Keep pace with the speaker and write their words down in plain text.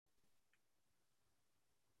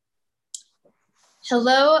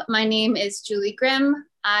Hello, my name is Julie Grimm.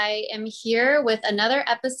 I am here with another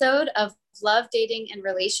episode of Love, Dating, and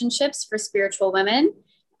Relationships for Spiritual Women.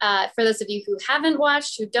 For those of you who haven't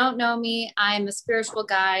watched, who don't know me, I am a spiritual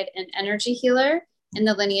guide and energy healer in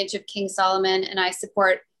the lineage of King Solomon, and I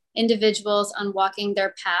support individuals on walking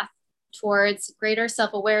their path towards greater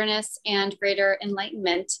self awareness and greater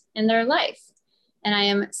enlightenment in their life. And I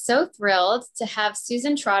am so thrilled to have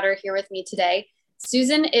Susan Trotter here with me today.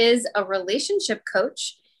 Susan is a relationship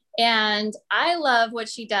coach, and I love what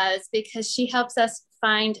she does because she helps us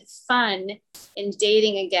find fun in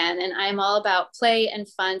dating again. And I'm all about play and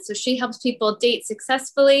fun. So she helps people date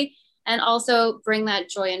successfully and also bring that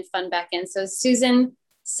joy and fun back in. So, Susan,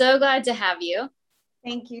 so glad to have you.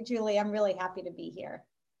 Thank you, Julie. I'm really happy to be here.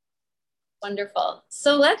 Wonderful.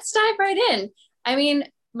 So let's dive right in. I mean,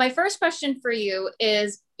 my first question for you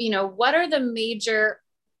is, what are the major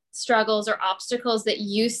struggles or obstacles that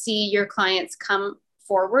you see your clients come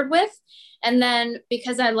forward with? And then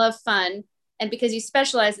because I love fun and because you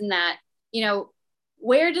specialize in that,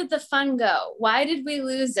 where did the fun go? Why did we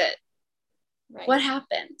lose it? Right. What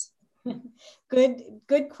happened?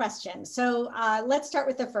 Good question. So let's start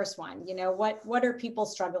with the first one. What are people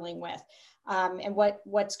struggling with? And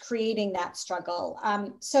what's creating that struggle?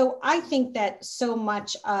 So I think that so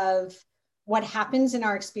much of what happens in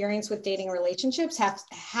our experience with dating relationships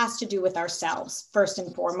has to do with ourselves, first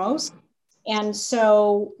and foremost. And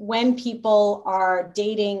so when people are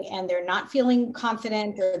dating and they're not feeling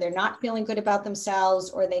confident, or they're not feeling good about themselves,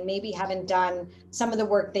 or they maybe haven't done some of the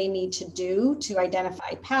work they need to do to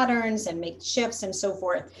identify patterns and make shifts and so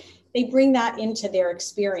forth, they bring that into their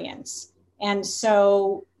experience. And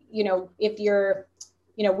so, if you're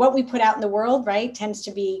what we put out in the world, right, tends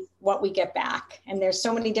to be what we get back. And there's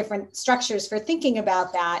so many different structures for thinking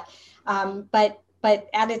about that. But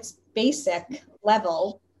at its basic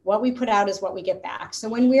level, what we put out is what we get back. So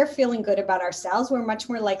when we're feeling good about ourselves, we're much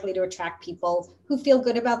more likely to attract people who feel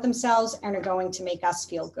good about themselves and are going to make us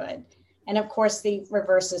feel good. And of course, the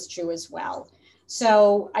reverse is true as well.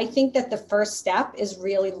 So I think that the first step is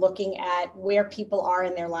really looking at where people are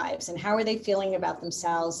in their lives and how are they feeling about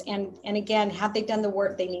themselves. And again, have they done the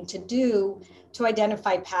work they need to do to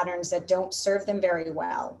identify patterns that don't serve them very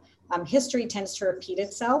well? History tends to repeat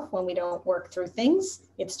itself when we don't work through things.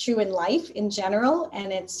 It's true in life in general,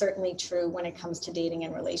 and it's certainly true when it comes to dating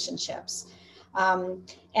and relationships.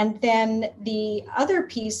 And then the other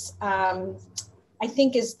piece, I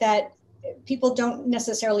think, is that people don't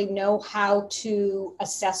necessarily know how to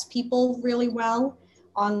assess people really well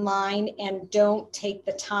online, and don't take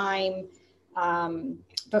the time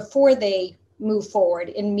before they move forward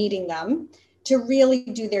in meeting them to really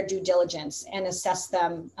do their due diligence and assess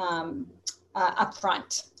them up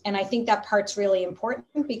front. And I think that part's really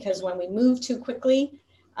important, because when we move too quickly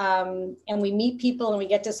and we meet people and we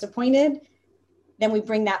get disappointed, then we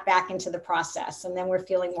bring that back into the process, and then we're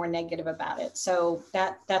feeling more negative about it. So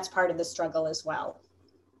that's part of the struggle as well.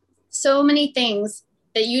 So many things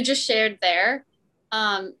that you just shared there.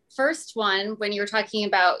 First one, when you were talking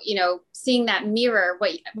about, seeing that mirror,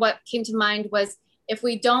 what came to mind was, if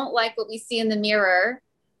we don't like what we see in the mirror,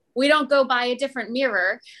 we don't go buy a different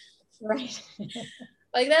mirror. Right.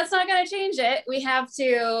 Like, that's not going to change it. We have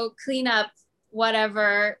to clean up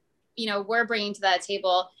whatever, we're bringing to that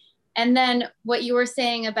table. And then what you were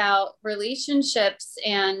saying about relationships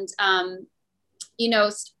and,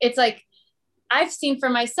 it's like, I've seen for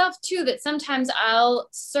myself too, that sometimes I'll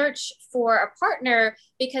search for a partner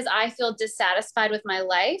because I feel dissatisfied with my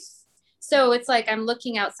life. So it's like, I'm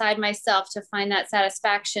looking outside myself to find that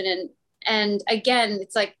satisfaction. And again,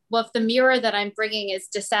 it's like, well, if the mirror that I'm bringing is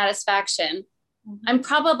dissatisfaction, I'm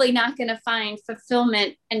probably not going to find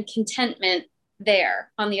fulfillment and contentment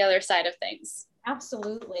there on the other side of things.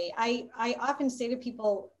 Absolutely. I often say to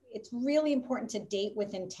people, it's really important to date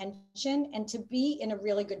with intention and to be in a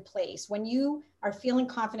really good place. When you are feeling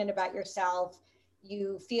confident about yourself,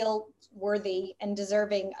 you feel worthy and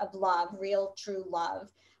deserving of love, real, true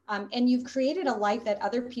love, and you've created a life that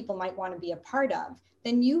other people might want to be a part of,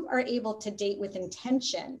 then you are able to date with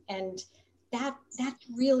intention. And that's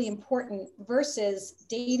really important versus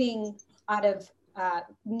dating out of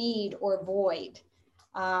need or void.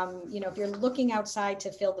 If you're looking outside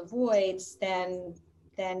to fill the voids, then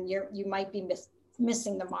you might be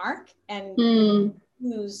missing the mark and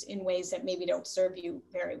lose in ways that maybe don't serve you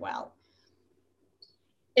very well.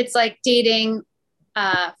 It's like dating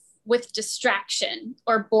with distraction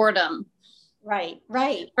or boredom. Right.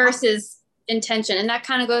 Versus intention. And that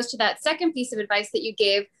kind of goes to that second piece of advice that you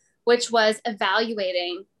gave, which was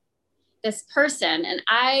evaluating this person. And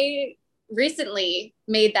I recently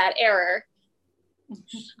made that error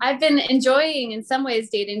I've been enjoying in some ways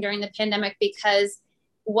dating during the pandemic because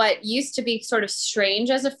what used to be sort of strange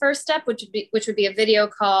as a first step, which would be a video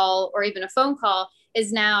call or even a phone call,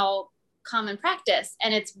 is now common practice.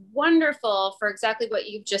 And it's wonderful for exactly what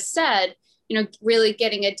you've just said, really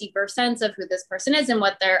getting a deeper sense of who this person is and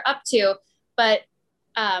what they're up to. But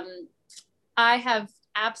I have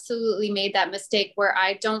absolutely made that mistake where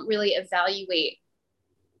I don't really evaluate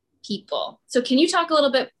people. So can you talk a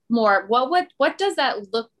little bit more? What does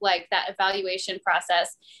that look like, that evaluation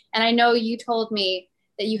process? And I know you told me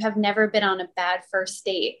that you have never been on a bad first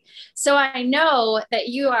date. So I know that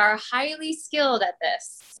you are highly skilled at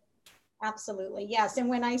this. Absolutely. Yes. And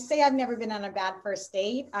when I say I've never been on a bad first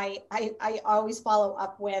date, I always follow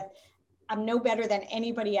up with, I'm no better than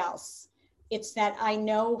anybody else. It's that I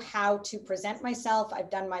know how to present myself.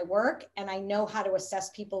 I've done my work and I know how to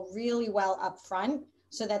assess people really well up front,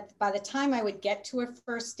 so that by the time I would get to a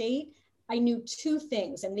first date, I knew two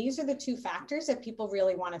things. And these are the two factors that people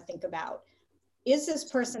really want to think about. Is this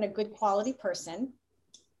person a good quality person?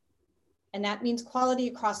 And that means quality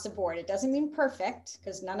across the board. It doesn't mean perfect,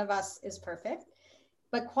 because none of us is perfect,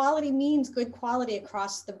 but quality means good quality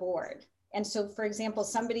across the board. And so, for example,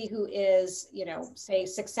 somebody who is, say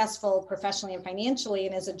successful professionally and financially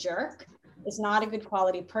and is a jerk is not a good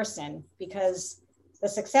quality person, because the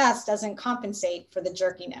success doesn't compensate for the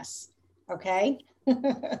jerkiness. Okay.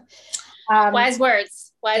 Wise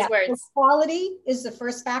words. Wise words. So quality is the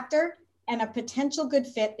first factor, and a potential good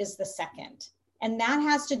fit is the second. And that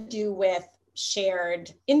has to do with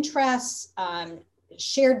shared interests,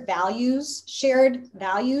 shared values. Shared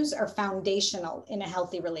values are foundational in a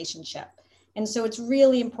healthy relationship. And so it's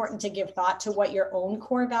really important to give thought to what your own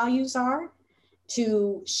core values are,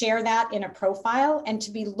 to share that in a profile, and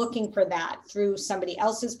to be looking for that through somebody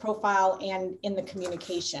else's profile and in the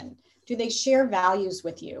communication. Do they share values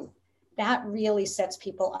with you? That really sets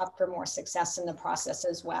people up for more success in the process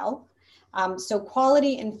as well. So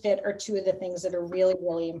quality and fit are two of the things that are really,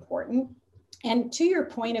 really important. And to your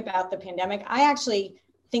point about the pandemic, I actually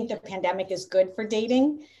think the pandemic is good for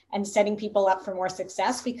dating and setting people up for more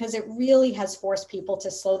success, because it really has forced people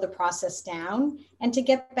to slow the process down and to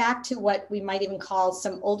get back to what we might even call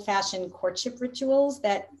some old-fashioned courtship rituals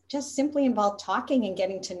that just simply involve talking and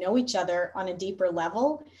getting to know each other on a deeper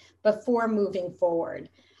level before moving forward.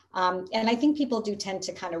 And I think people do tend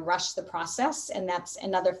to kind of rush the process, and that's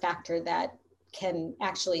another factor that can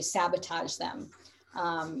actually sabotage them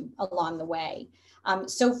along the way.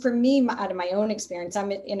 So for me, out of my own experience,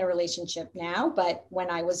 I'm in a relationship now, but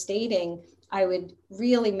when I was dating, I would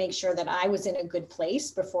really make sure that I was in a good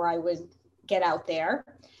place before I would get out there.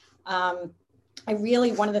 One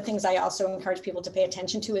of the things I also encourage people to pay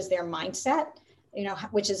attention to is their mindset,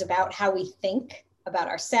 which is about how we think about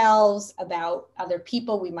ourselves, about other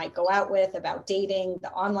people we might go out with, about dating,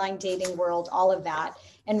 the online dating world, all of that,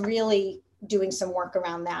 and really doing some work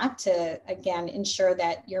around that to, again, ensure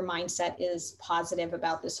that your mindset is positive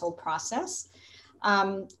about this whole process.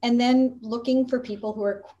 And then looking for people who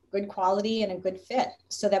are good quality and a good fit,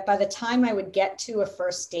 so that by the time I would get to a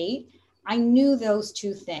first date, I knew those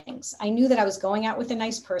two things. I knew that I was going out with a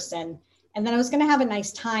nice person, and then I was going to have a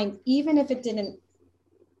nice time, even if it didn't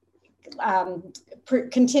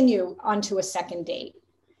continue onto a second date.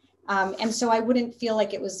 And so I wouldn't feel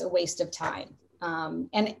like it was a waste of time.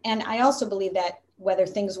 And I also believe that whether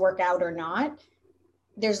things work out or not,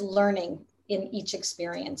 there's learning in each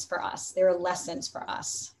experience for us. There are lessons for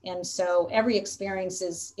us. And so every experience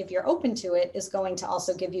is, if you're open to it, is going to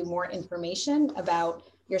also give you more information about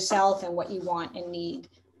yourself and what you want and need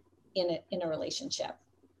in a relationship.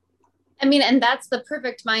 I mean, and that's the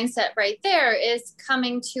perfect mindset right there, is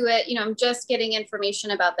coming to it. I'm just getting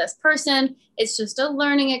information about this person. It's just a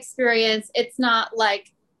learning experience. It's not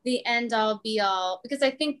like the end all be all, because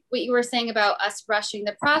I think what you were saying about us rushing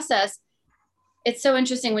the process, it's so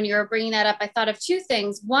interesting when you were bringing that up. I thought of two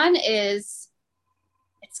things. One is,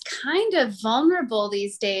 it's kind of vulnerable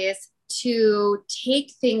these days to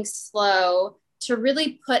take things slow, to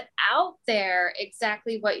really put out there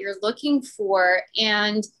exactly what you're looking for,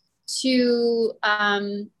 and to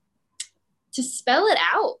spell it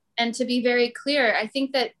out and to be very clear. I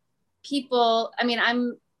think that people, I mean,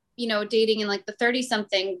 I'm, dating in like the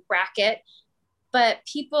 30-something bracket, but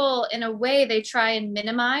people, in a way, they try and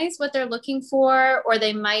minimize what they're looking for, or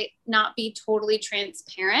they might not be totally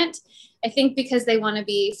transparent. I think because they want to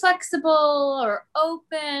be flexible or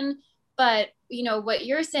open, but what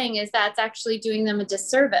you're saying is that's actually doing them a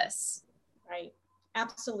disservice. Right.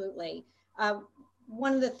 Absolutely.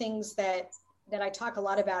 One of the things that I talk a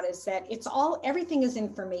lot about is that everything is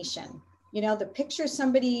information. You know, the picture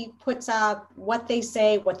somebody puts up, what they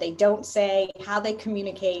say, what they don't say, how they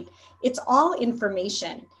communicate, it's all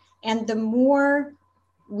information. And the more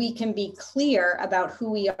we can be clear about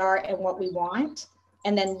who we are and what we want,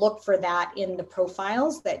 and then look for that in the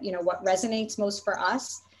profiles that, you know, what resonates most for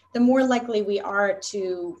us, the more likely we are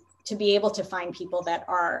to be able to find people that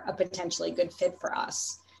are a potentially good fit for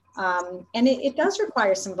us. And it does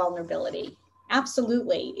require some vulnerability.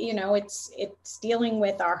 Absolutely. You know, it's dealing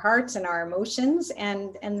with our hearts and our emotions,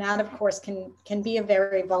 and that of course can be a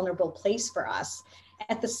very vulnerable place for us.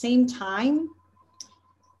 At the same time,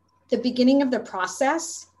 the beginning of the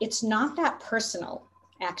process, it's not that personal,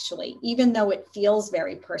 actually, even though it feels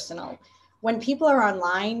very personal. When people are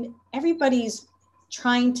online, everybody's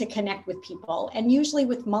trying to connect with people, and usually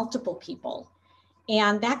with multiple people.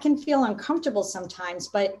 And that can feel uncomfortable sometimes,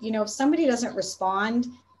 but you know, if somebody doesn't respond,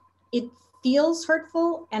 it feels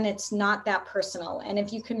hurtful and it's not that personal. And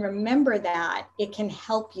if you can remember that, it can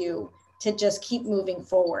help you to just keep moving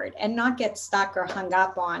forward and not get stuck or hung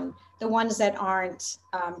up on the ones that aren't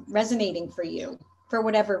resonating for you for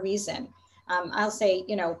whatever reason. I'll say,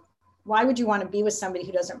 you know, why would you want to be with somebody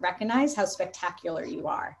who doesn't recognize how spectacular you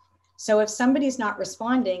are? So if somebody's not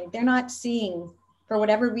responding, they're not seeing, for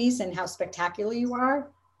whatever reason, how spectacular you are,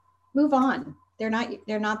 move on. They're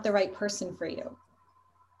not the right person for you.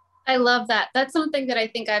 I love that. That's something that I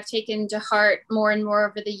think I've taken to heart more and more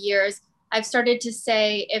over the years. I've started to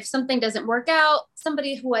say, if something doesn't work out,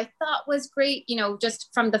 somebody who I thought was great, you know, just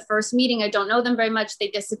from the first meeting, I don't know them very much, they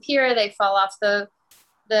disappear, they fall off the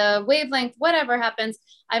wavelength, whatever happens,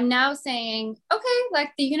 I'm now saying, okay,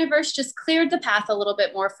 like the universe just cleared the path a little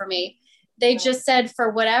bit more for me. They just said,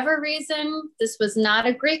 for whatever reason, this was not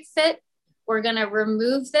a great fit. We're going to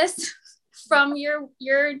remove this from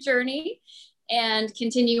your journey and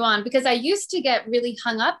continue on. Because I used to get really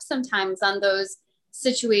hung up sometimes on those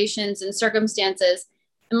situations and circumstances.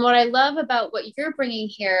 And what I love about what you're bringing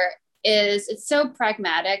here is it's so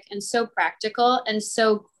pragmatic and so practical and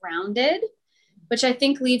so grounded, which I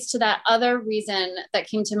think leads to that other reason that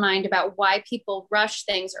came to mind about why people rush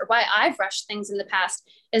things, or why I've rushed things in the past,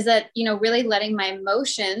 is that, you know, really letting my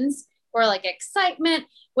emotions, or like excitement,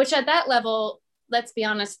 which at that level, let's be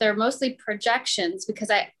honest, they're mostly projections, because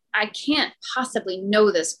I can't possibly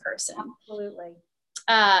know this person. Absolutely.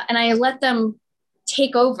 And I let them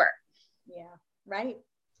take over. Yeah. Right.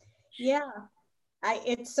 Yeah.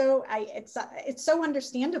 It's so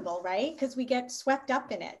understandable, right? Because we get swept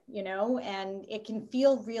up in it, you know, and it can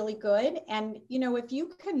feel really good. And, you know, if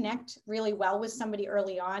you connect really well with somebody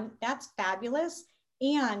early on, that's fabulous.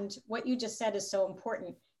 And what you just said is so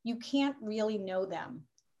important. You can't really know them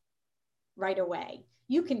right away.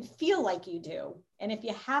 You can feel like you do. And if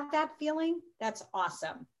you have that feeling, that's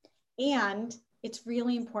awesome. And it's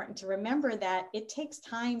really important to remember that it takes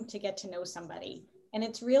time to get to know somebody. And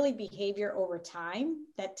it's really behavior over time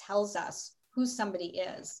that tells us who somebody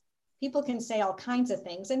is. People can say all kinds of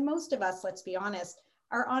things. And most of us, let's be honest,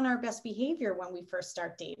 are on our best behavior when we first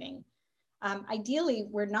start dating. Ideally,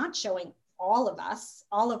 we're not showing all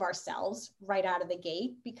of ourselves right out of the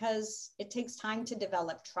gate, because it takes time to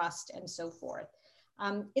develop trust and so forth.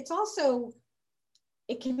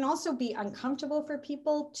 It can also be uncomfortable for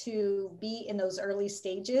people to be in those early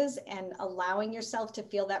stages and allowing yourself to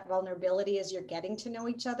feel that vulnerability as you're getting to know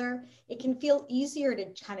each other. It can feel easier to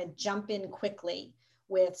kind of jump in quickly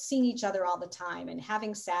with seeing each other all the time and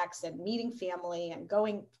having sex and meeting family and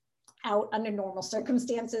going out under normal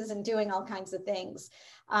circumstances and doing all kinds of things.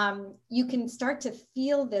 You can start to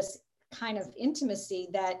feel this kind of intimacy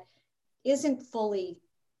that isn't fully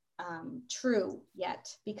true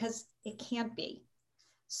yet, because it can't be.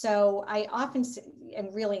 So I often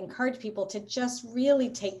and really encourage people to just really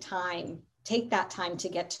take that time to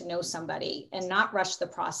get to know somebody and not rush the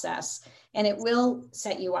process. And it will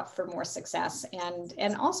set you up for more success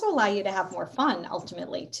and also allow you to have more fun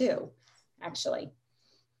ultimately too, actually.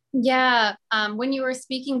 Yeah. When you were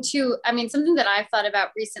speaking to, I mean, something that I've thought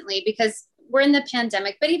about recently, because we're in the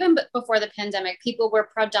pandemic, but even before the pandemic, people were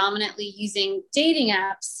predominantly using dating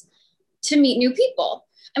apps to meet new people.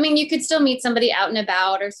 I mean, you could still meet somebody out and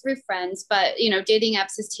about or through friends, but, you know, dating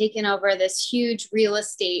apps has taken over this huge real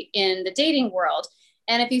estate in the dating world.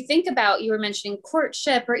 And if you think about, you were mentioning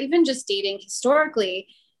courtship or even just dating historically,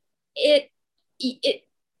 it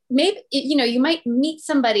maybe, you know, you might meet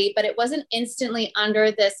somebody, but it wasn't instantly under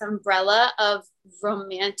this umbrella of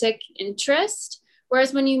romantic interest.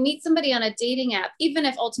 Whereas when you meet somebody on a dating app, even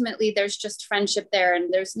if ultimately there's just friendship there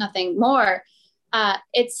and there's nothing more,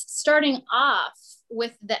 it's starting off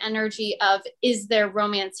with the energy of, is there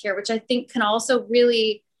romance here? Which I think can also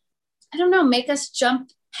really, I don't know, make us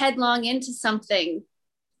jump headlong into something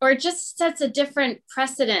or it just sets a different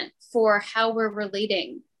precedent for how we're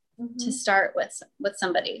relating to start with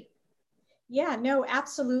somebody. Yeah, no,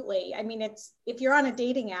 absolutely. I mean, it's, if you're on a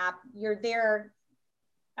dating app, you're there,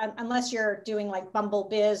 unless you're doing like Bumble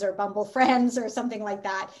Biz or Bumble Friends or something like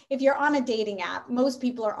that. If you're on a dating app, most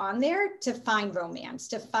people are on there to find romance,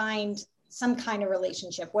 to find some kind of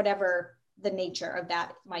relationship, whatever the nature of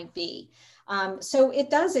that might be. So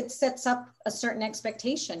it sets up a certain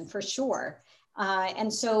expectation for sure.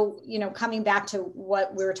 And so, coming back to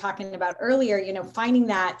what we were talking about earlier, finding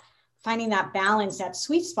that balance, that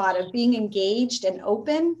sweet spot of being engaged and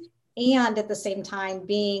open, and at the same time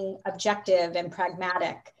being objective and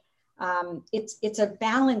pragmatic. It's a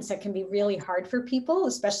balance that can be really hard for people,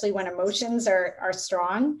 especially when emotions are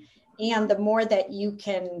strong. And the more that you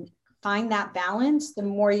can find that balance, the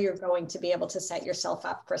more you're going to be able to set yourself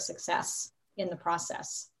up for success in the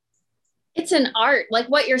process. It's an art. Like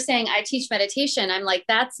what you're saying, I teach meditation. I'm like,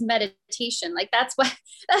 that's meditation. Like that's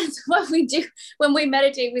what we do when we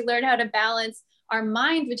meditate. We learn how to balance our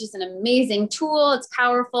mind, which is an amazing tool. It's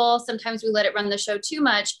powerful. Sometimes we let it run the show too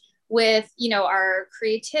much with, our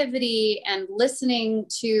creativity and listening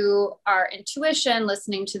to our intuition,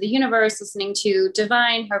 listening to the universe, listening to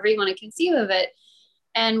divine, however you want to conceive of it.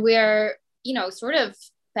 And we're, sort of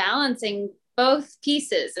balancing both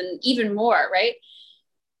pieces and even more, right?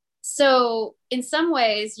 So in some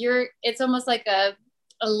ways it's almost like a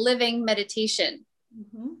living meditation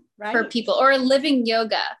right. For people, or a living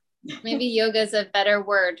yoga. Maybe yoga is a better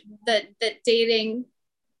word. That dating,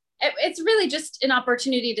 it's really just an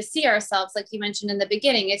opportunity to see ourselves, like you mentioned in the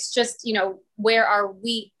beginning. It's just, where are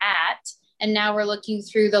we at? And now we're looking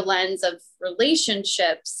through the lens of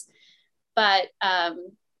relationships, but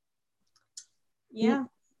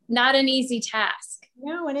not an easy task.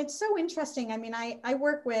 No, and it's so interesting. I mean, I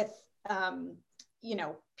work with,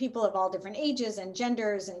 people of all different ages and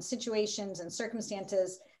genders and situations and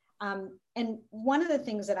circumstances. And one of the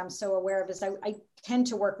things that I'm so aware of is I tend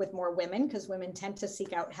to work with more women, because women tend to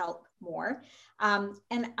seek out help more.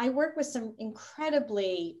 And I work with some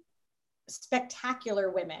incredibly spectacular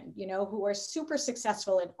women, who are super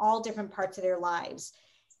successful in all different parts of their lives,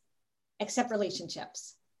 except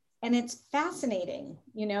relationships. And it's fascinating,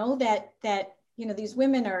 that these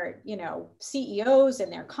women are, CEOs,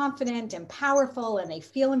 and they're confident and powerful, and they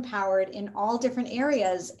feel empowered in all different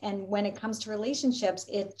areas. And when it comes to relationships,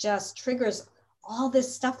 it just triggers all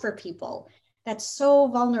this stuff for people that's so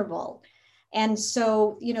vulnerable. And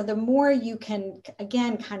so, the more you can,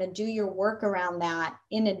 again, kind of do your work around that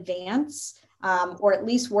in advance, or at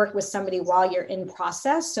least work with somebody while you're in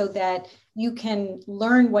process, so that you can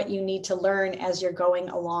learn what you need to learn as you're going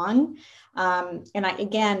along. And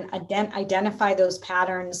identify those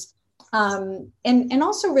patterns, and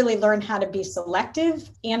also really learn how to be selective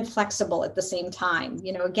and flexible at the same time.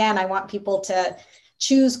 Again, I want people to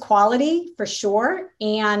choose quality for sure,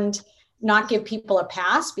 and not give people a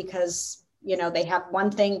pass because, they have one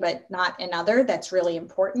thing, but not another. That's really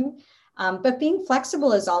important. But being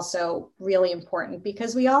flexible is also really important,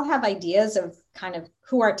 because we all have ideas of kind of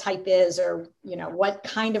who our type is, or, what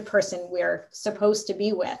kind of person we're supposed to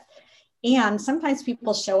be with. And sometimes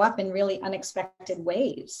people show up in really unexpected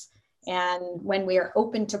ways. And when we are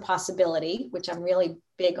open to possibility, which I'm really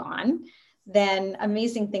big on, then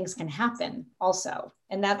amazing things can happen also.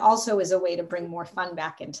 And that also is a way to bring more fun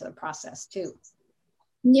back into the process too.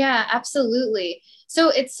 Yeah, absolutely. So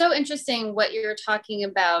it's so interesting what you're talking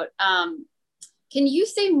about. Can you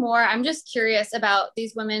say more? I'm just curious about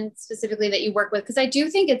these women specifically that you work with, because I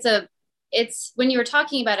do think it's when you were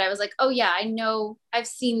talking about it, I was like, oh yeah, I know, I've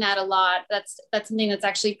seen that a lot. That's something that's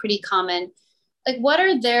actually pretty common. Like, what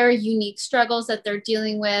are their unique struggles that they're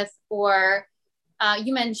dealing with? Or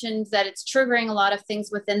you mentioned that it's triggering a lot of things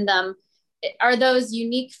within them. Are those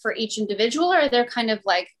unique for each individual, or are they kind of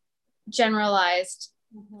like generalized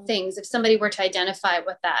things, if somebody were to identify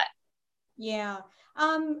with that? Yeah,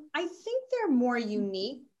 I think they're more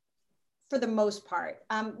unique for the most part.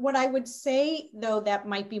 What I would say, though, that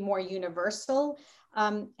might be more universal,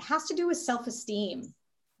 has to do with self-esteem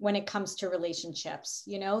when it comes to relationships.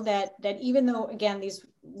 That even though, again, these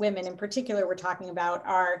women in particular we're talking about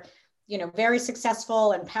are, very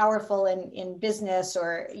successful and powerful in business,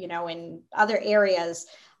 or, in other areas,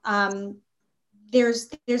 there's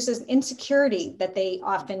this insecurity that they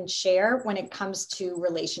often share when it comes to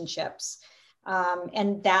relationships.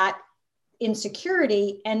 And that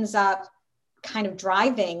insecurity ends up kind of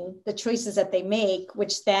driving the choices that they make,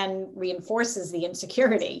 which then reinforces the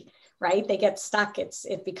insecurity, right? They get stuck.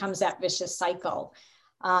 It becomes that vicious cycle.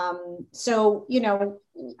 So,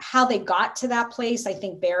 how they got to that place, I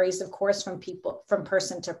think varies, of course, from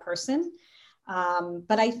person to person.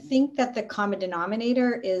 But I think that the common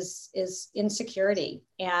denominator is insecurity,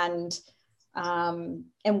 and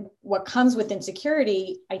what comes with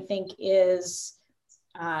insecurity, I think, is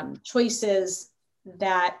choices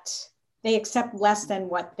that they accept less than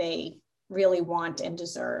what they really want and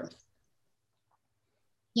deserve.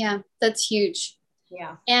 Yeah, that's huge.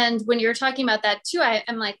 Yeah. And when you're talking about that too,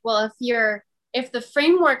 I'm like, well, if the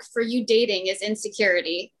framework for you dating is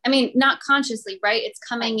insecurity, I mean, not consciously, right? It's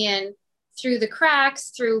coming in through the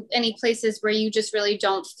cracks, through any places where you just really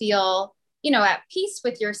don't feel, at peace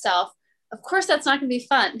with yourself. Of course, that's not going to be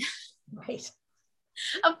fun. Right.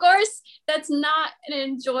 Of course, that's not an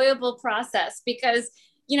enjoyable process because,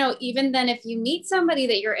 even then, if you meet somebody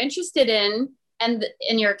that you're interested in and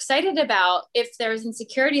you're excited about, if there's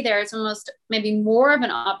insecurity there, it's almost maybe more of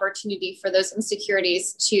an opportunity for those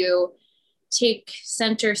insecurities to take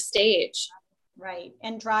center stage. Right.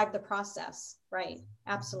 And drive the process. Right.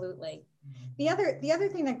 Absolutely. The other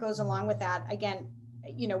thing that goes along with that, again,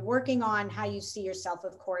 working on how you see yourself,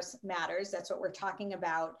 of course, matters. That's what we're talking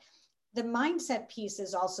about. The mindset piece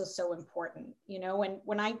is also so important.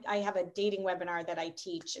 When I have a dating webinar that I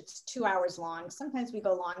teach, it's 2 hours long. Sometimes we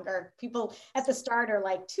go longer. People at the start are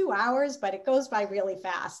like 2 hours, but it goes by really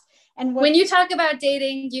fast. And when you talk about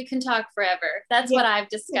dating, you can talk forever. That's what I've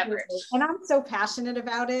discovered. And I'm so passionate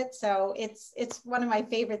about it. So it's one of my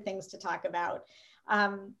favorite things to talk about.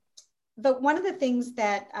 But one of the things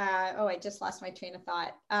that, I just lost my train of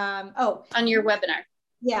thought. On your webinar.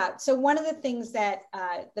 Yeah. So one of the things that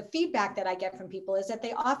the feedback that I get from people is that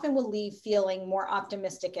they often will leave feeling more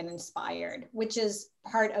optimistic and inspired, which is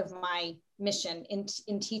part of my mission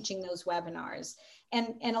in teaching those webinars.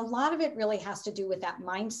 And a lot of it really has to do with that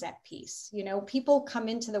mindset piece. People come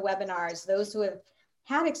into the webinars, those who have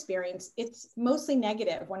had experience, it's mostly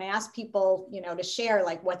negative. When I ask people, to share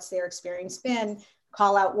like what's their experience been,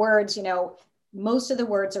 call out words, most of the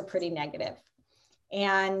words are pretty negative.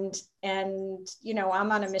 And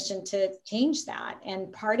I'm on a mission to change that.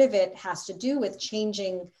 And part of it has to do with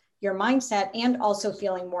changing your mindset and also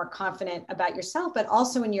feeling more confident about yourself, but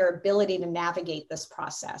also in your ability to navigate this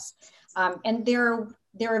process. And there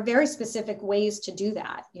are very specific ways to do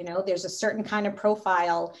that. There's a certain kind of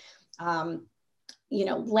profile,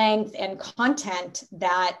 length and content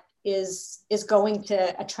that is going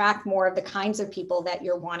to attract more of the kinds of people that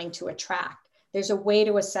you're wanting to attract. There's a way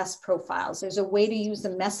to assess profiles. There's a way to use the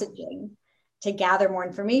messaging to gather more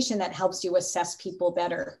information that helps you assess people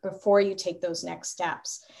better before you take those next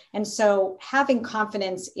steps. And so having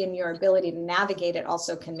confidence in your ability to navigate it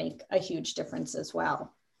also can make a huge difference as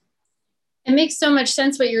well. It makes so much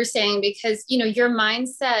sense what you're saying because, your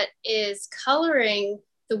mindset is coloring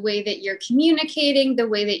the way that you're communicating, the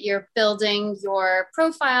way that you're building your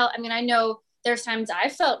profile. I mean, I know there's times I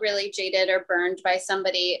felt really jaded or burned by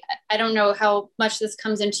somebody. I don't know how much this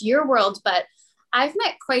comes into your world, but I've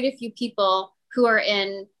met quite a few people who are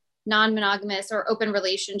in non-monogamous or open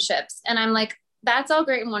relationships. And I'm like, that's all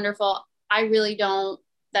great and wonderful. I really don't,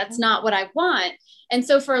 that's not what I want. And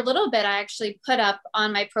so for a little bit, I actually put up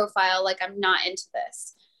on my profile, like, I'm not into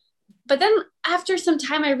this. But then after some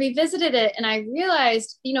time, I revisited it and I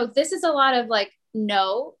realized, this is a lot of like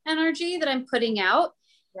no energy that I'm putting out.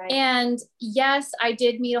 Right. And yes, I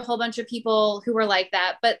did meet a whole bunch of people who were like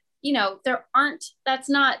that, but that's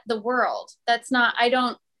not the world.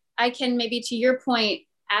 I can maybe, to your point,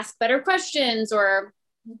 ask better questions or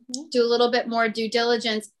do a little bit more due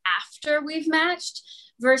diligence after we've matched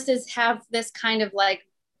versus have this kind of like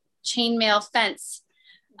chainmail fence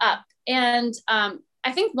up. And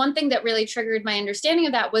I think one thing that really triggered my understanding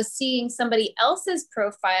of that was seeing somebody else's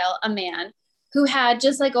profile, a man who had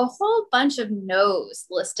just like a whole bunch of no's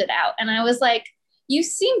listed out. And I was like, you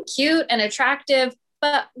seem cute and attractive,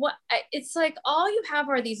 but it's like all you have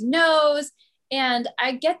are these no's. And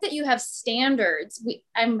I get that you have standards.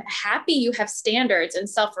 I'm happy you have standards and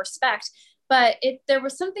self-respect, but there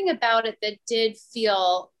was something about it that did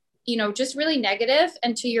feel, just really negative.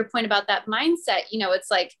 And to your point about that mindset, it's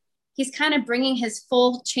like, he's kind of bringing his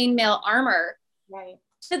full chainmail armor right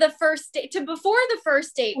to the first date, to before the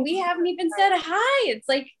first date. We haven't even said hi. It's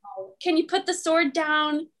like, can you put the sword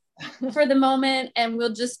down for the moment and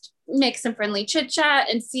we'll just make some friendly chit chat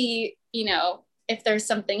and see, if there's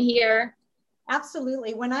something here.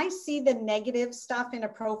 Absolutely. When I see the negative stuff in a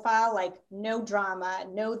profile, like no drama,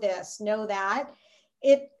 no this, no that,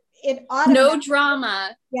 it no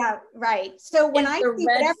drama. Yeah, right. So when I see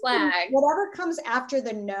red flag, whatever comes after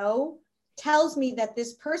the no tells me that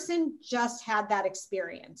this person just had that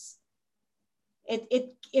experience.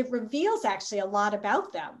 It reveals actually a lot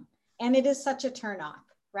about them, and it is such a turn off,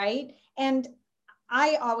 right? And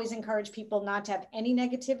I always encourage people not to have any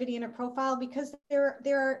negativity in a profile, because there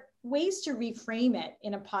are ways to reframe it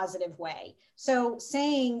in a positive way. So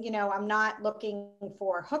saying, you know, I'm not looking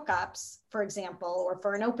for hookups, for example, or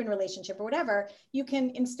for an open relationship or whatever, you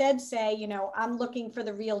can instead say, you know, I'm looking for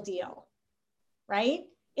the real deal, right?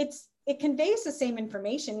 It conveys the same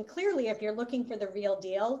information. Clearly, if you're looking for the real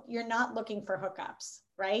deal, you're not looking for hookups,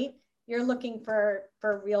 right? You're looking for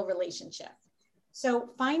a real relationship. So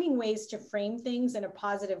finding ways to frame things in a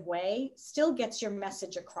positive way still gets your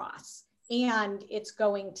message across, and it's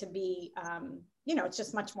going to be, you know, it's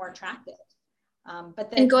just much more attractive.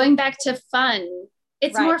 And going back to fun,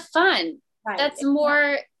 it's right, more fun. Right. That's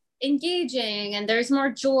more engaging, and there's more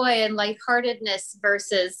joy and lightheartedness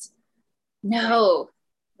versus no.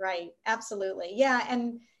 Right. Absolutely. Yeah.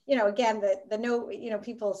 And, you know, again, the no, you know,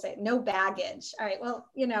 people say no baggage. All right. Well,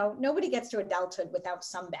 you know, nobody gets to adulthood without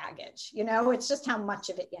some baggage, you know, it's just how much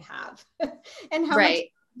of it you have and how much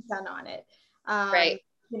you've done on it. Right.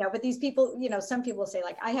 You know, but these people, you know, some people say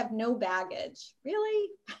like, I have no baggage. Really?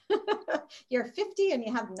 You're 50 and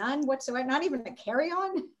you have none whatsoever, not even a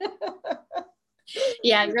carry-on?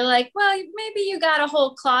 Yeah. You're like, well, maybe you got a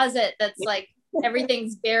whole closet that's like,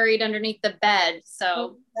 everything's buried underneath the bed.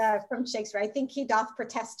 So from Shakespeare, I think he doth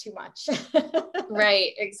protest too much.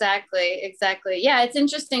 Right. Exactly. Yeah. It's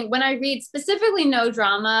interesting when I read specifically no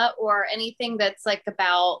drama or anything that's like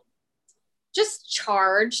about just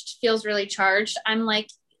charged, feels really charged. I'm like,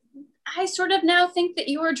 I sort of now think that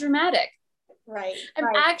you are dramatic. Right. I'm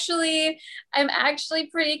actually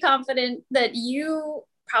pretty confident that you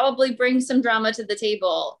probably bring some drama to the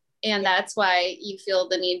table. And that's why you feel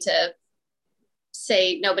the need to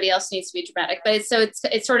say nobody else needs to be dramatic, but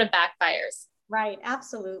it sort of backfires. Right.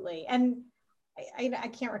 Absolutely. And I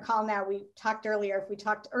can't recall now, if we talked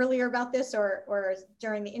earlier about this or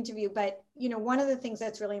during the interview, but you know, one of the things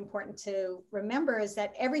that's really important to remember is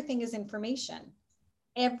that everything is information.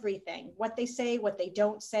 Everything, what they say, what they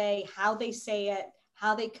don't say, how they say it,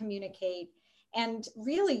 how they communicate. And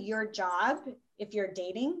really your job, if you're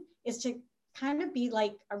dating, is to kind of be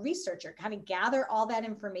like a researcher, kind of gather all that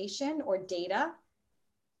information or data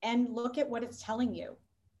and look at what it's telling you.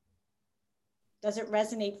 Does it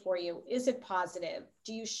resonate for you? Is it positive?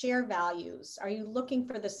 Do you share values? Are you looking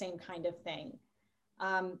for the same kind of thing?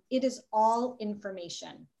 It is all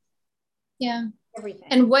information. Yeah. Everything.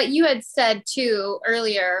 And what you had said too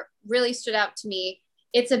earlier really stood out to me.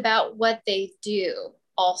 It's about what they do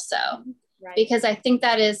also. Right. Because I think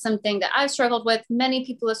that is something that I've struggled with. Many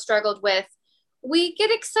people have struggled with. We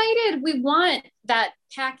get excited. We want that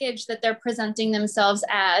package that they're presenting themselves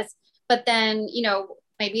as, but then, you know,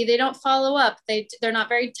 maybe they don't follow up. They're not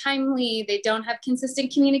very timely. They don't have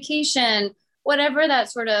consistent communication, whatever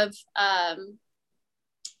that sort of,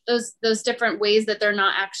 those different ways that they're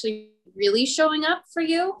not actually really showing up for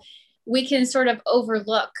you, we can sort of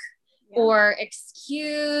overlook or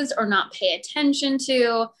excuse or not pay attention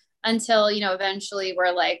to until, you know, eventually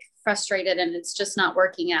we're like frustrated and it's just not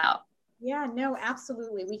working out. Yeah, no,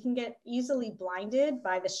 absolutely. We can get easily blinded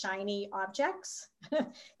by the shiny objects.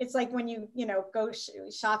 It's like when you know, go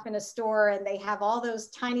shop in a store and they have all those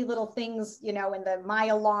tiny little things, you know, in the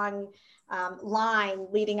mile long line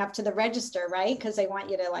leading up to the register, right? Because they want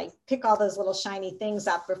you to like pick all those little shiny things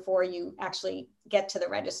up before you actually get to the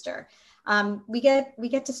register. We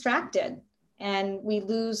get distracted and we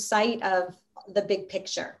lose sight of the big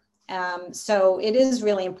picture. So it is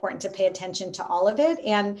really important to pay attention to all of it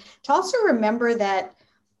and to also remember that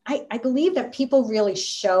I believe that people really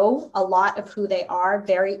show a lot of who they are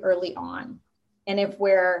very early on. And if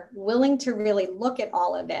we're willing to really look at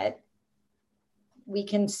all of it, we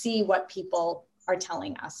can see what people are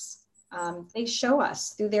telling us. They show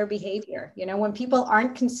us through their behavior. You know, when people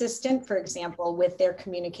aren't consistent, for example, with their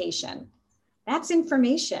communication, that's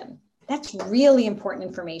information. That's really important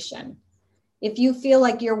information. If you feel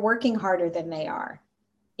like you're working harder than they are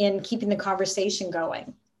in keeping the conversation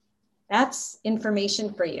going, that's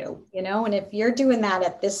information for you, you know, and if you're doing that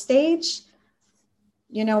at this stage,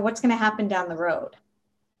 you know, what's going to happen down the road?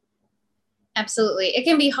 Absolutely. It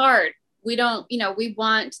can be hard. We don't, you know, we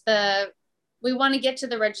want to get to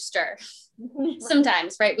the register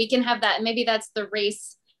sometimes, right? We can have that. Maybe that's the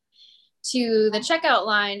race to the checkout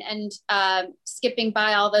line and skipping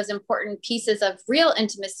by all those important pieces of real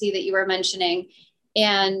intimacy that you were mentioning.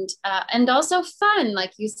 And also fun,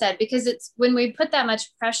 like you said, because it's when we put that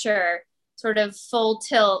much pressure, sort of full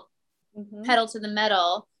tilt, pedal to the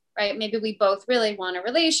metal, right? Maybe we both really want a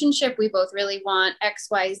relationship. We both really want X,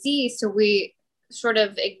 Y, Z. So we sort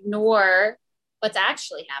of ignore what's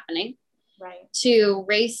actually happening, right? To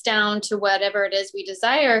race down to whatever it is we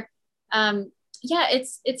desire. yeah,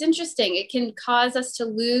 it's interesting. It can cause us to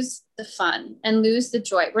lose the fun and lose the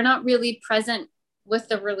joy. We're not really present with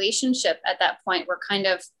the relationship at that point. We're kind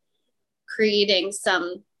of creating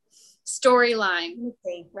some storyline.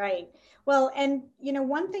 Right. Well, and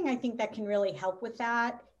one thing I think that can really help with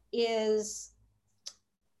that is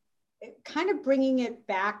kind of bringing it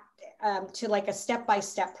back to like a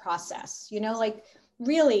step-by-step process, like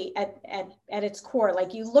really at its core,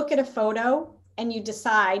 like you look at a photo and you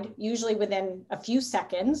decide, usually within a few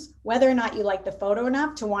seconds, whether or not you like the photo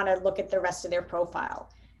enough to want to look at the rest of their profile.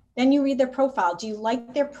 Then you read their profile. Do you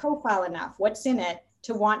like their profile enough? What's in it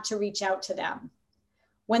to want to reach out to them?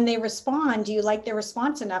 When they respond, do you like their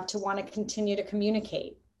response enough to want to continue to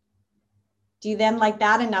communicate? Do you then like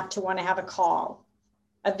that enough to want to have a call,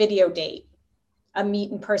 a video date, a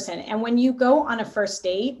meet in person? And when you go on a first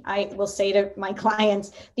date, I will say to my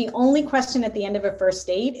clients, the only question at the end of a first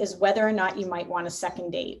date is whether or not you might want a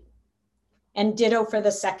second date, and ditto for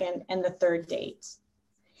the second and the third dates.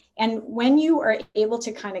 And when you are able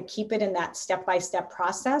to kind of keep it in that step-by-step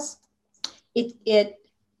process, it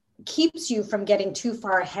keeps you from getting too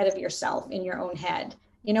far ahead of yourself in your own head.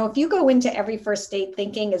 If you go into every first date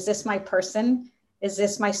thinking, is this my person? Is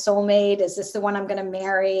this my soulmate? Is this the one I'm going to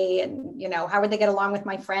marry? And, how would they get along with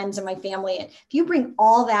my friends and my family? And if you bring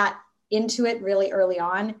all that into it really early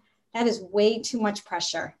on, that is way too much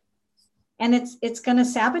pressure. And it's going to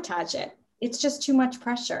sabotage it. It's just too much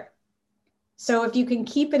pressure. So if you can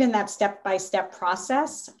keep it in that step-by-step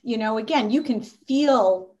process, again, you can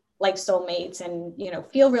feel like soulmates and,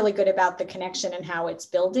 feel really good about the connection and how it's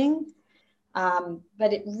building.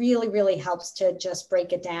 But it really, really helps to just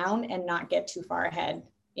break it down and not get too far ahead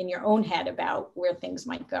in your own head about where things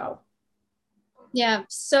might go. Yeah,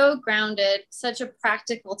 so grounded, such a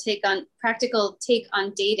practical take on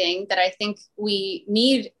dating that I think we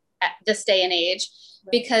need at this day and age,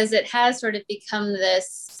 because it has sort of become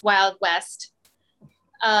this Wild West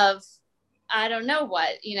of, I don't know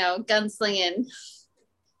what, gunslinging.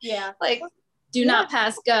 Yeah. Like, do not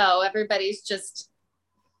pass go. Everybody's just.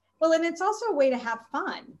 Well, and it's also a way to have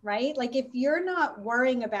fun, right? Like if you're not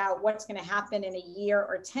worrying about what's going to happen in a year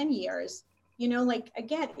or 10 years,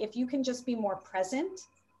 again, if you can just be more present,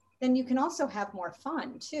 then you can also have more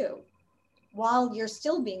fun too, while you're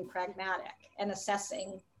still being pragmatic and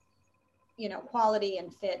assessing, quality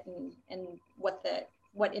and fit and what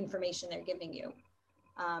information they're giving you.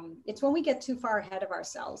 It's when we get too far ahead of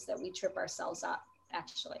ourselves that we trip ourselves up,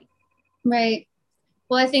 actually. Right.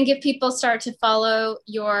 Well, I think if people start to follow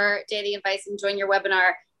your dating advice and join your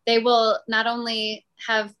webinar, they will not only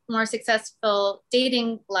have more successful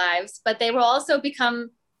dating lives, but they will also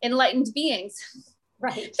become enlightened beings.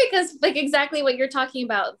 Right. Because like exactly what you're talking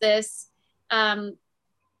about, this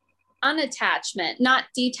unattachment, not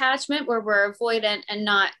detachment, where we're avoidant and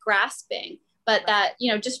not grasping, but that,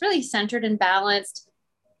 just really centered and balanced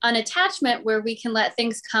unattachment where we can let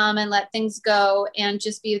things come and let things go and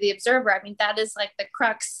just be the observer. I mean, that is like the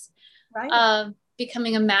crux of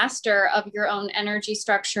becoming a master of your own energy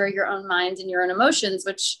structure, your own mind and your own emotions,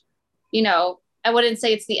 which, I wouldn't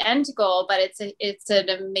say it's the end goal, but it's an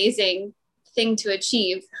amazing thing to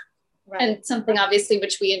achieve. And something obviously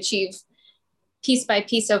which we achieve piece by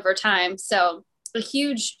piece over time. So a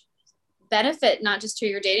huge benefit, not just to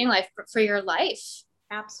your dating life, but for your life.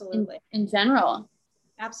 Absolutely. In general.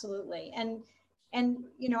 Absolutely. And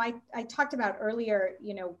I talked about earlier,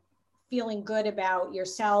 feeling good about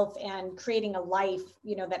yourself and creating a life,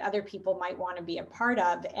 that other people might want to be a part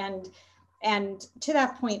of. And to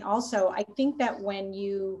that point also, I think that when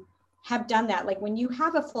you have done that, like when you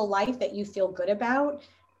have a full life that you feel good about,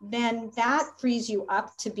 then that frees you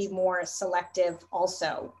up to be more selective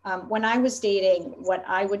also. When I was dating, what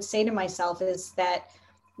I would say to myself is that,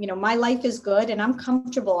 my life is good and I'm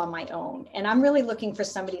comfortable on my own. And I'm really looking for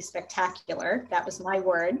somebody spectacular. That was my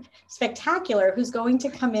word, spectacular, who's going to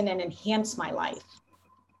come in and enhance my life.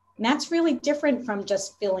 And that's really different from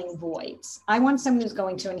just filling voids. I want someone who's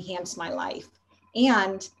going to enhance my life.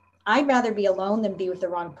 And I'd rather be alone than be with the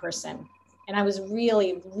wrong person. And I was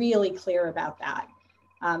really, really clear about that.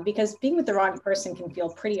 Because being with the wrong person can feel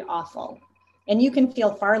pretty awful. And you can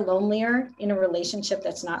feel far lonelier in a relationship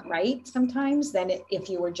that's not right sometimes than if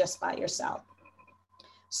you were just by yourself.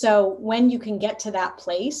 So when you can get to that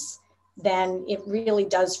place, then it really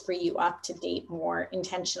does free you up to date more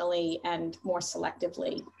intentionally and more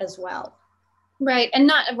selectively as well. Right. And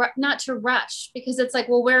not to rush, because it's like,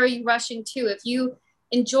 well, where are you rushing to? If you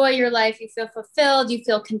enjoy your life, you feel fulfilled, you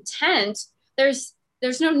feel content, there's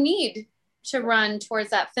no need to run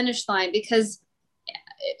towards that finish line, because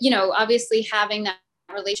obviously having that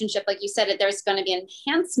relationship, like you said, there's going to be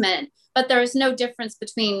enhancement, but there's no difference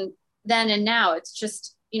between then and now. It's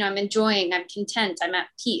just, I'm enjoying, I'm content, I'm at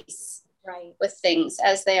peace right with things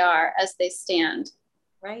as they are, as they stand.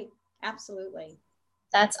 right absolutely.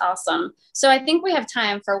 That's awesome. So I think we have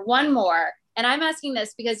time for one more. And I'm asking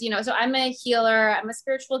this because, so I'm a healer, I'm a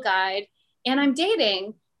spiritual guide, and I'm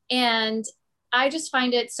dating. And I just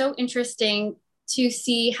find it so interesting to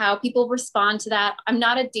see how people respond to that. I'm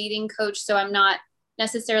not a dating coach, so I'm not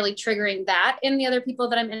necessarily triggering that in the other people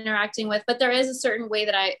that I'm interacting with, but there is a certain way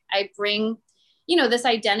that I bring, this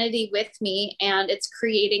identity with me, and it's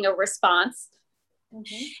creating a response.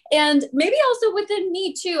 Mm-hmm. And maybe also within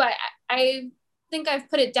me too. I think I've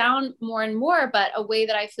put it down more and more, but a way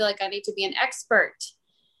that I feel like I need to be an expert,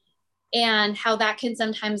 and how that can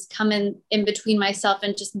sometimes come in between myself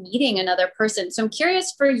and just meeting another person. So I'm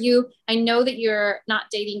curious for you. I know that you're not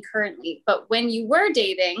dating currently, but when you were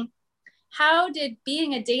dating, how did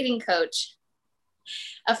being a dating coach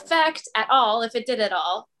affect at all, if it did at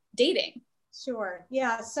all, dating? Sure.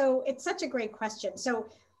 Yeah. So it's such a great question. So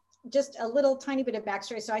just a little tiny bit of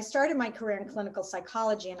backstory. So I started my career in clinical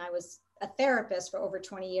psychology, and I was a therapist for over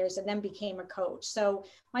 20 years and then became a coach. So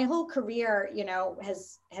my whole career,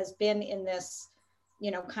 has been in this,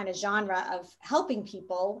 kind of genre of helping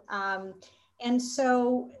people. And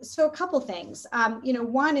so a couple things,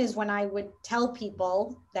 one is when I would tell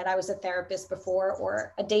people that I was a therapist before,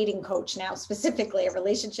 or a dating coach now, specifically a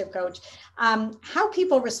relationship coach, how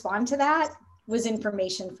people respond to that was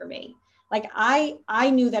information for me. Like I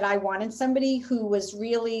knew that I wanted somebody who was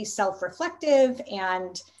really self-reflective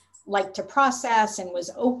and liked to process and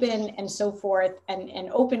was open and so forth, and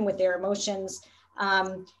open with their emotions.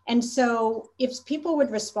 And so if people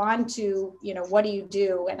would respond to, what do you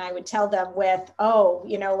do? And I would tell them with,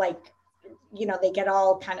 they get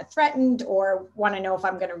all kind of threatened, or want to know if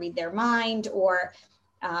I'm going to read their mind, or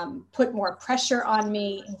put more pressure on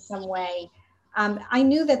me in some way. I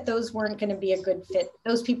knew that those weren't going to be a good fit.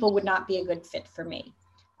 Those people would not be a good fit for me.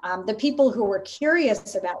 The people who were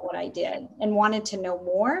curious about what I did and wanted to know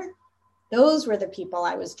more, those were the people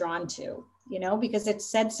I was drawn to, because it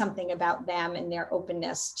said something about them and their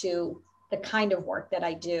openness to the kind of work that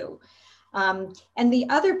I do. And the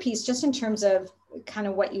other piece, just in terms of kind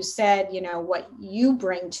of what you said, what you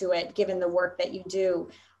bring to it, given the work that you do,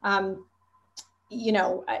 I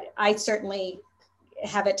certainly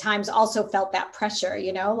have at times also felt that pressure,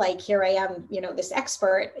 like here I am, this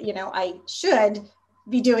expert, I should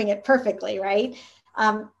be doing it perfectly, right?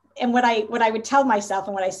 And what I would tell myself,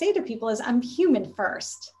 and what I say to people, is I'm human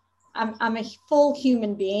first. I'm a full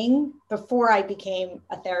human being before I became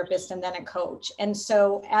a therapist and then a coach. And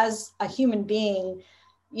so as a human being,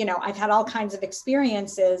 I've had all kinds of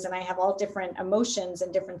experiences, and I have all different emotions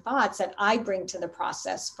and different thoughts that I bring to the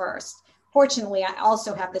process first. Fortunately, I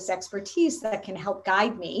also have this expertise that can help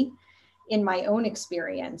guide me in my own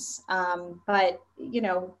experience. But,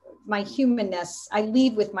 my humanness, I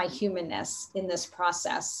lead with my humanness in this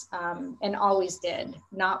process, and always did,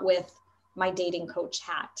 not with my dating coach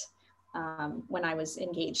hat when I was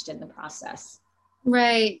engaged in the process.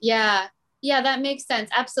 Right. Yeah. Yeah, that makes sense.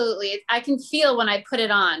 Absolutely. I can feel when I put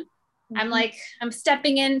it on. I'm like, I'm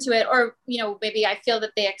stepping into it, or, maybe I feel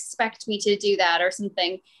that they expect me to do that or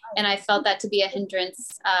something. And I felt that to be a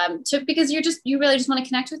hindrance, because you really just want to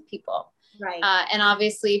connect with people. Right. And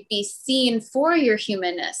obviously be seen for your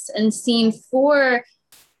humanness and seen for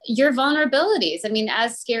your vulnerabilities. I mean,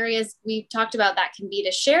 as scary as we talked about that can be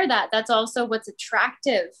to share that, that's also what's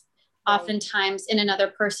attractive oftentimes in another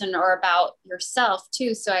person, or about yourself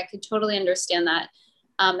too. So I could totally understand that.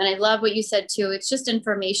 And I love what you said too. It's just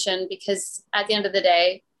information, because at the end of the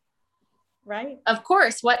day, right, of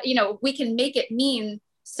course, we can make it mean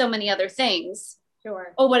so many other things.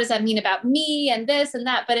 Sure. Oh, what does that mean about me and this and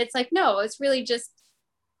that? But it's like, no, it's really just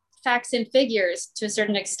facts and figures to a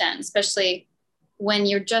certain extent, especially when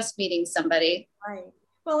you're just meeting somebody. Right.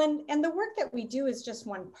 Well, and the work that we do is just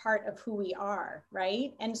one part of who we are,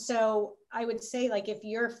 right? And so I would say, like, if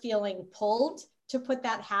you're feeling pulled to put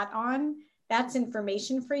that hat on, that's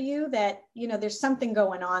information for you that, there's something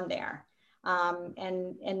going on there.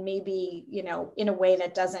 And maybe, in a way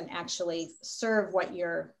that doesn't actually serve what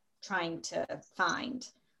you're trying to find,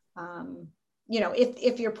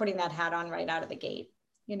 if you're putting that hat on right out of the gate,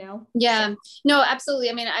 Yeah, so. No,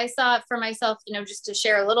 absolutely. I mean, I saw it for myself, just to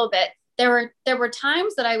share a little bit, there were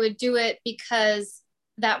times that I would do it because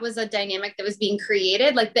that was a dynamic that was being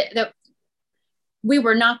created. Like that we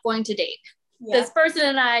were not going to date. Yeah. This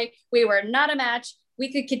person and we were not a match.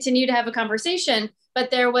 We could continue to have a conversation,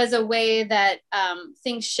 but there was a way that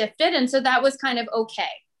things shifted. And so that was kind of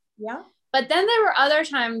okay. Yeah. But then there were other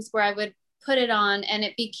times where I would put it on and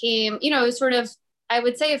it became, sort of, I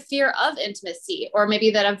would say a fear of intimacy, or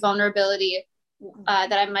maybe that a vulnerability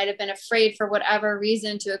that I might have been afraid for whatever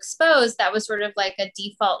reason to expose, that was sort of like a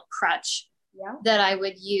default crutch that I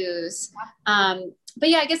would use. But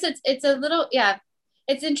yeah, I guess it's a little, yeah,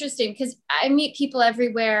 it's interesting because I meet people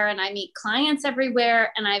everywhere and I meet clients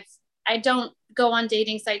everywhere. And I don't go on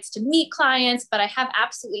dating sites to meet clients, but I have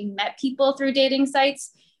absolutely met people through dating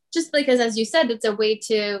sites, just because, as you said, it's a way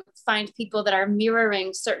to find people that are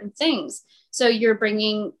mirroring certain things. So you're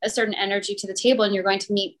bringing a certain energy to the table and you're going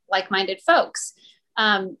to meet like-minded folks.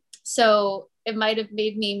 So it might have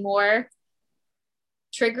made me more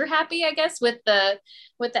trigger happy, I guess, with the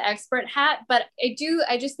expert hat. But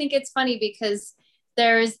I just think it's funny because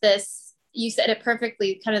there's this, you said it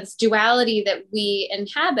perfectly, kind of this duality that we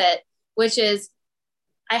inhabit, which is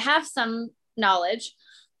I have some knowledge,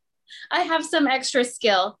 I have some extra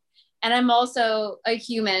skill, and I'm also a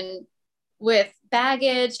human with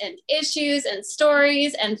baggage and issues and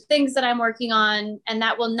stories and things that I'm working on. And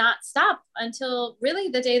that will not stop until really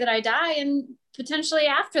the day that I die, and potentially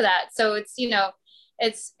after that. So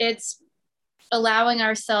it's, it's allowing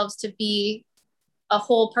ourselves to be a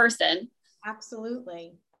whole person.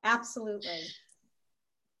 Absolutely. Absolutely.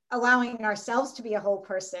 Allowing ourselves to be a whole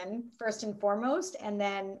person first and foremost, and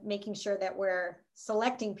then making sure that we're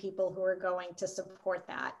selecting people who are going to support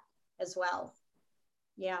that as well.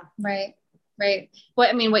 Yeah. Right.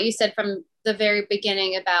 What you said from the very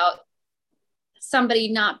beginning about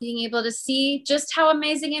somebody not being able to see just how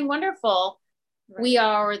amazing and wonderful we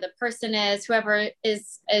are, or the person is, whoever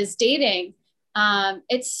is dating.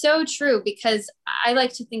 It's so true, because I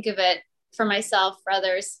like to think of it for myself, for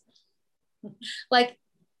others, like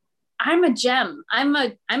I'm a gem. I'm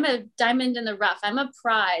a diamond in the rough. I'm a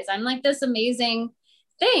prize. I'm like this amazing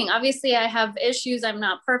thing. Obviously I have issues. I'm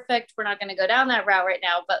not perfect. We're not going to go down that route right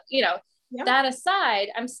now, but that aside,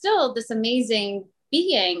 I'm still this amazing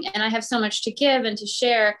being, and I have so much to give and to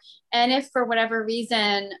share. And if for whatever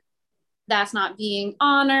reason that's not being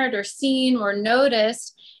honored or seen or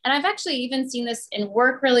noticed, and I've actually even seen this in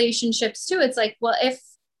work relationships too, it's like, well, if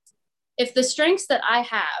the strengths that I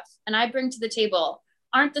have and I bring to the table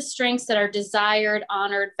aren't the strengths that are desired,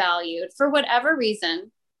 honored, valued, for whatever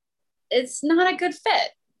reason, it's not a good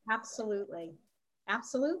fit. Absolutely.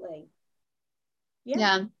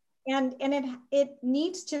 Yeah. And it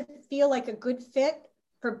needs to feel like a good fit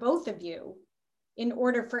for both of you in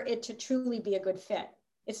order for it to truly be a good fit.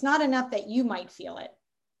 It's not enough that you might feel it.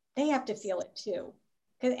 They have to feel it too.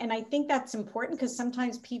 And I think that's important, because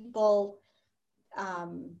sometimes people,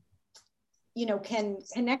 can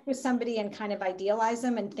connect with somebody and kind of idealize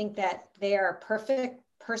them and think that they are a perfect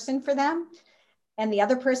person for them. And the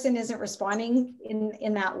other person isn't responding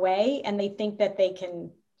in that way. And they think that they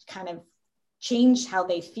can kind of change how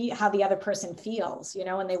they feel, how the other person feels,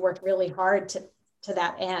 and they work really hard to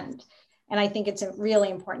that end. And I think it's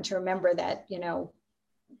really important to remember that,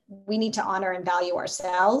 we need to honor and value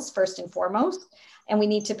ourselves first and foremost. And we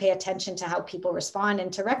need to pay attention to how people respond,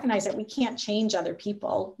 and to recognize that we can't change other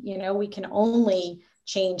people. We can only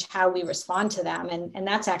change how we respond to them. And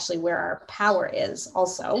that's actually where our power is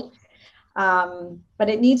also. But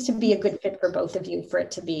it needs to be a good fit for both of you for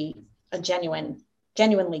it to be a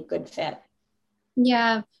genuinely good fit.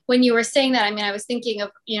 Yeah. When you were saying that, I was thinking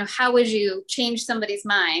of, how would you change somebody's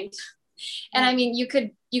mind? And you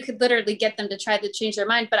could literally get them to try to change their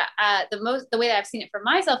mind. But the way that I've seen it for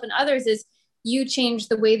myself and others is you change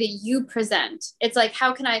the way that you present. It's like,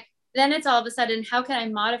 then it's all of a sudden, how can I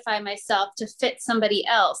modify myself to fit somebody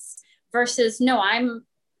else versus, no, I'm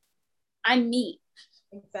me.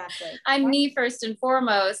 Exactly. I'm me first and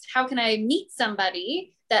foremost. How can I meet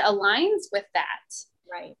somebody that aligns with that?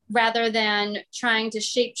 Right. Rather than trying to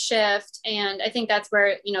shape shift. And I think that's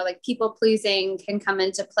where, like people pleasing can come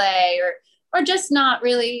into play, or just not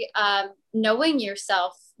really knowing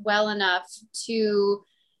yourself well enough to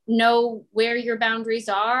know where your boundaries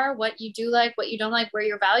are, what you do like, what you don't like, where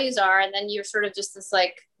your values are. And then you're sort of just this,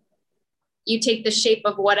 like, you take the shape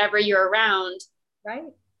of whatever you're around.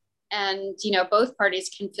 Right. And, both parties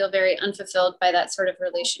can feel very unfulfilled by that sort of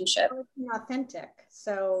relationship. Authentic.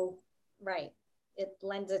 So, right. It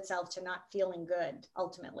lends itself to not feeling good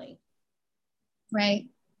ultimately. Right.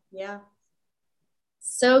 Yeah.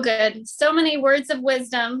 So good. So many words of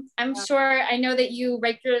wisdom. I know that you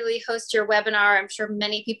regularly host your webinar. I'm sure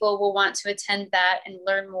many people will want to attend that and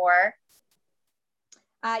learn more.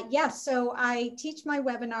 So I teach my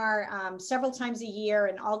webinar several times a year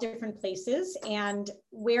in all different places, and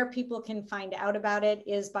where people can find out about it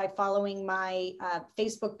is by following my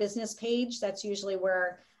Facebook business page. That's usually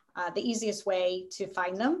where the easiest way to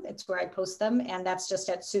find them. It's where I post them, and that's just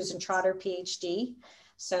at Susan Trotter, PhD.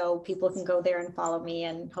 So people can go there and follow me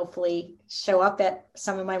and hopefully show up at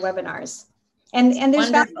some of my webinars. And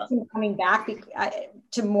there's value coming back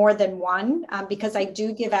to more than one, because I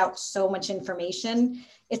do give out so much information.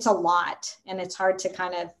 It's a lot, and it's hard to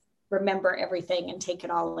kind of remember everything and take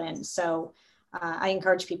it all in. So I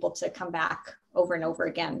encourage people to come back over and over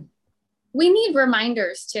again. We need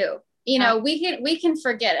reminders too. You know, we can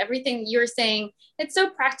forget everything you're saying. It's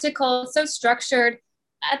so practical, so structured.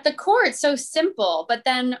 At the core, it's so simple, but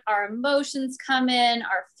then our emotions come in,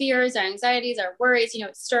 our fears, our anxieties, our worries, you know,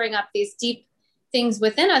 it's stirring up these deep things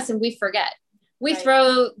within us, and we forget. We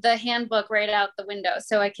throw the handbook right out the window.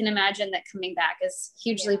 So I can imagine that coming back is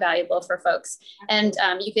hugely valuable for folks. And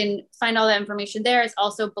you can find all that information there. It's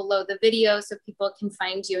also below the video, so people can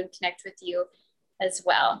find you and connect with you as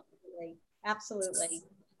well. Absolutely.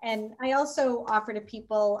 And I also offer to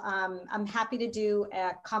people, I'm happy to do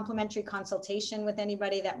a complimentary consultation with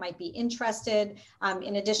anybody that might be interested.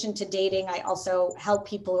 In addition to dating, I also help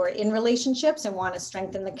people who are in relationships and want to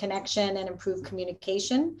strengthen the connection and improve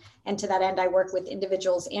communication. And to that end, I work with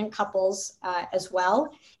individuals and couples as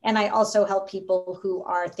well. And I also help people who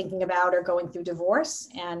are thinking about or going through divorce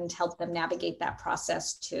and help them navigate that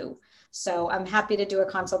process too. So I'm happy to do a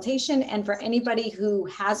consultation. And for anybody who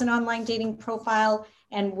has an online dating profile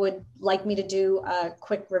and would like me to do a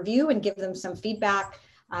quick review and give them some feedback,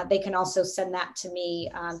 they can also send that to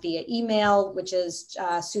me via email, which is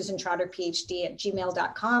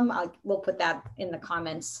susantrotterphd@gmail.com. We'll put that in the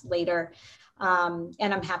comments later. And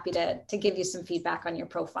I'm happy to give you some feedback on your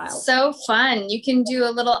profile. So fun. You can do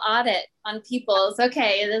a little audit on people's,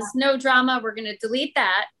 okay, there's no drama. We're going to delete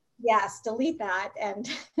that. Yes, delete that and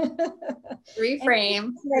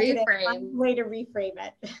reframe. Way to reframe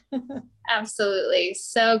it. Absolutely.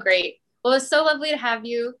 So great. Well, it's so lovely to have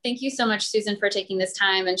you. Thank you so much, Susan, for taking this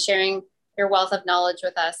time and sharing your wealth of knowledge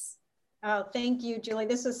with us. Oh, thank you, Julie.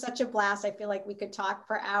 This was such a blast. I feel like we could talk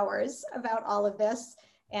for hours about all of this.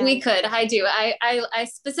 And we could. I do. I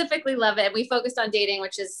specifically love it. We focused on dating,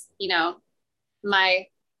 which is, you know, my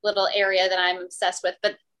little area that I'm obsessed with.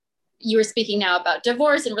 But you were speaking now about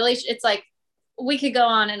divorce and relation. It's like we could go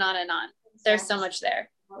on and on and on. There's so much there.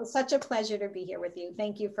 Well, it was such a pleasure to be here with you.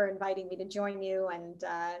 Thank you for inviting me to join you. And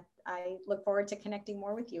I look forward to connecting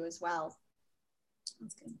more with you as well.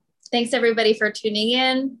 That's good. Thanks everybody for tuning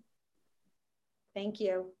in. Thank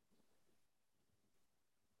you.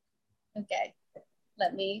 Okay,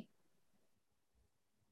 let me